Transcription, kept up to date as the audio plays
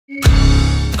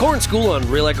Corn School on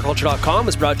RealAgriculture.com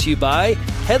is brought to you by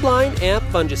Headline Amp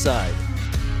Fungicide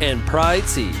and Pride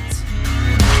Seeds.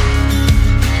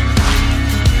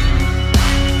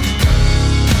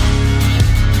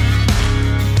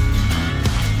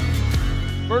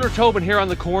 Bernard Tobin here on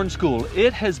the Corn School.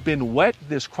 It has been wet,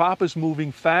 this crop is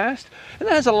moving fast, and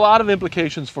that has a lot of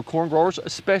implications for corn growers,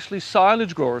 especially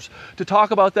silage growers. To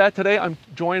talk about that today, I'm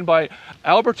joined by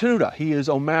Albert Tenuta. He is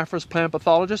OMAFRA's plant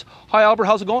pathologist. Hi Albert,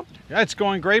 how's it going? Yeah, it's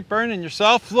going great, Bern, and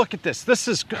yourself? Look at this. This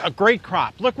is a great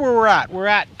crop. Look where we're at. We're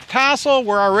at tassel,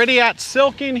 we're already at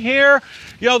silking here.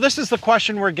 You know, this is the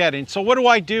question we're getting. So what do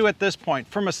I do at this point?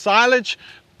 From a silage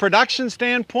production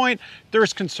standpoint,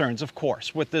 there's concerns, of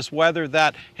course, with this weather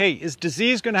that, hey, is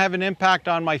disease going to have an impact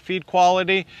on my feed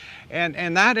quality? And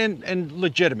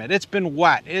legitimate. It's been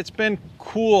wet, it's been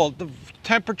cool, the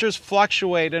temperatures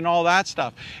fluctuate and all that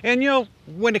stuff. And, you know,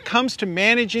 when it comes to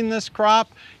managing this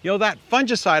crop, you know, that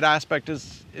fungicide aspect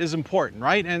is important,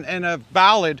 right? And a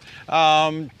valid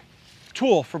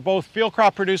tool for both field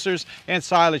crop producers and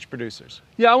silage producers.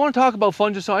 Yeah, I want to talk about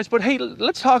fungicides, but hey,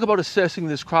 let's talk about assessing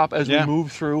this crop as we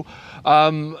move through.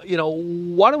 You know,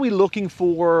 what are we looking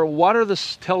for? What are the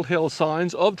telltale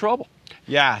signs of trouble?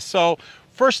 Yeah, so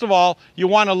first of all, you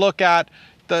want to look at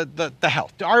the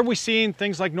health. Are we seeing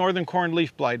things like northern corn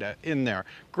leaf blight in there?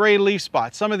 Gray leaf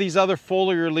spot, some of these other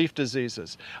foliar leaf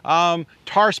diseases.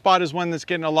 Tar spot is one that's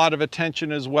getting a lot of attention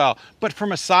as well. But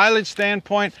from a silage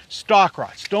standpoint, stalk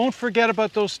rots. Don't forget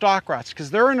about those stalk rots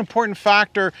because they're an important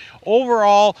factor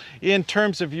overall in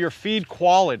terms of your feed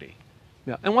quality.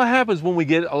 Yeah, and what happens when we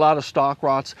get a lot of stalk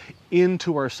rots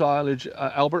into our silage,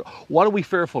 Albert? What are we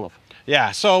fearful of?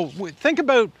 Yeah, so think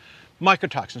about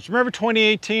mycotoxins. Remember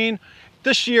 2018?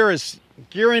 This year is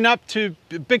gearing up to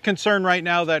a big concern right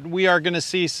now that we are going to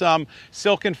see some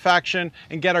silk infection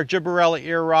and get our gibberella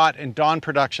ear rot and dawn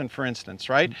production, for instance,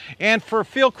 right? And for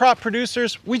field crop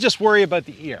producers, we just worry about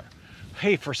the ear.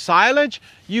 Hey, for silage,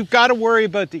 you've got to worry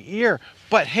about the ear.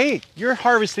 But hey, you're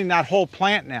harvesting that whole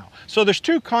plant now. So there's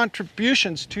two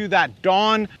contributions to that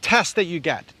dawn test that you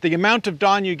get. The amount of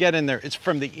dawn you get in there, it's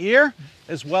from the ear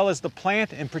as well as the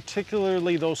plant and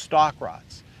particularly those stalk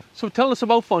rots. So tell us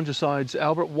about fungicides,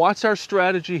 Albert. What's our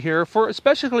strategy here, for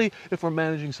especially if we're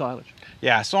managing silage?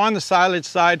 Yeah, so on the silage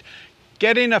side,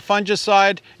 getting a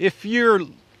fungicide, if you're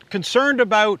concerned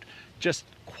about just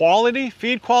quality,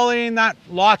 feed quality and that,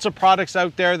 lots of products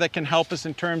out there that can help us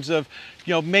in terms of,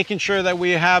 you know, making sure that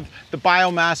we have the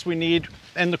biomass we need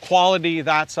and the quality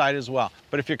that side as well.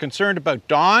 But if you're concerned about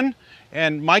dawn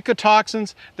and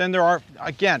mycotoxins, then there are,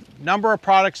 again, a number of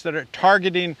products that are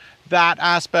targeting that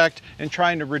aspect and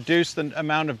trying to reduce the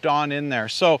amount of dawn in there.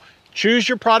 So choose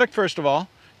your product first of all,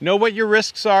 know what your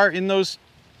risks are in those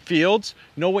fields,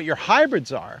 know what your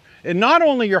hybrids are, and not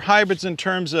only your hybrids in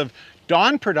terms of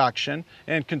dawn production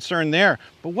and concern there,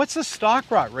 but what's the stalk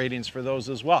rot ratings for those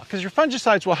as well? Because your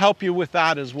fungicides will help you with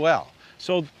that as well.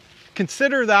 So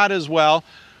consider that as well,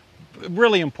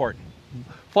 really important.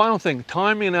 Final thing,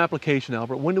 timing and application,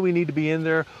 Albert. When do we need to be in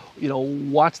there? You know,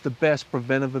 what's the best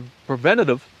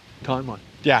preventative timeline?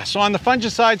 Yeah, so on the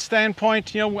fungicide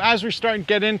standpoint, you know, as we start to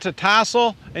get into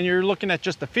tassel and you're looking at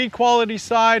just the feed quality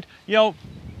side, you know,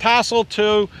 tassel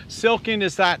to silking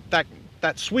is that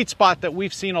sweet spot that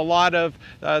we've seen a lot of.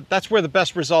 That's where the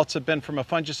best results have been from a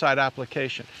fungicide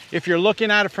application. If you're looking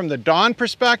at it from the dawn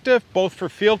perspective, both for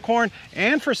field corn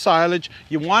and for silage,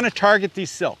 you want to target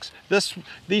these silks.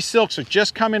 These silks are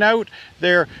just coming out.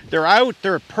 They're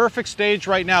at perfect stage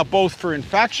right now, both for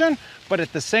infection, but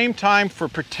at the same time for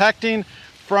protecting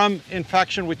from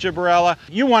infection with gibberella.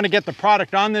 You want to get the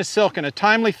product on this silk in a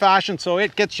timely fashion so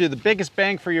it gets you the biggest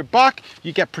bang for your buck.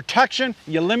 You get protection,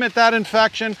 you limit that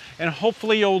infection, and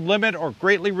hopefully you'll limit or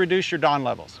greatly reduce your dawn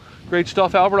levels. Great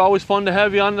stuff, Albert. Always fun to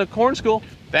have you on the Corn School.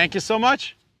 Thank you so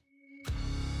much.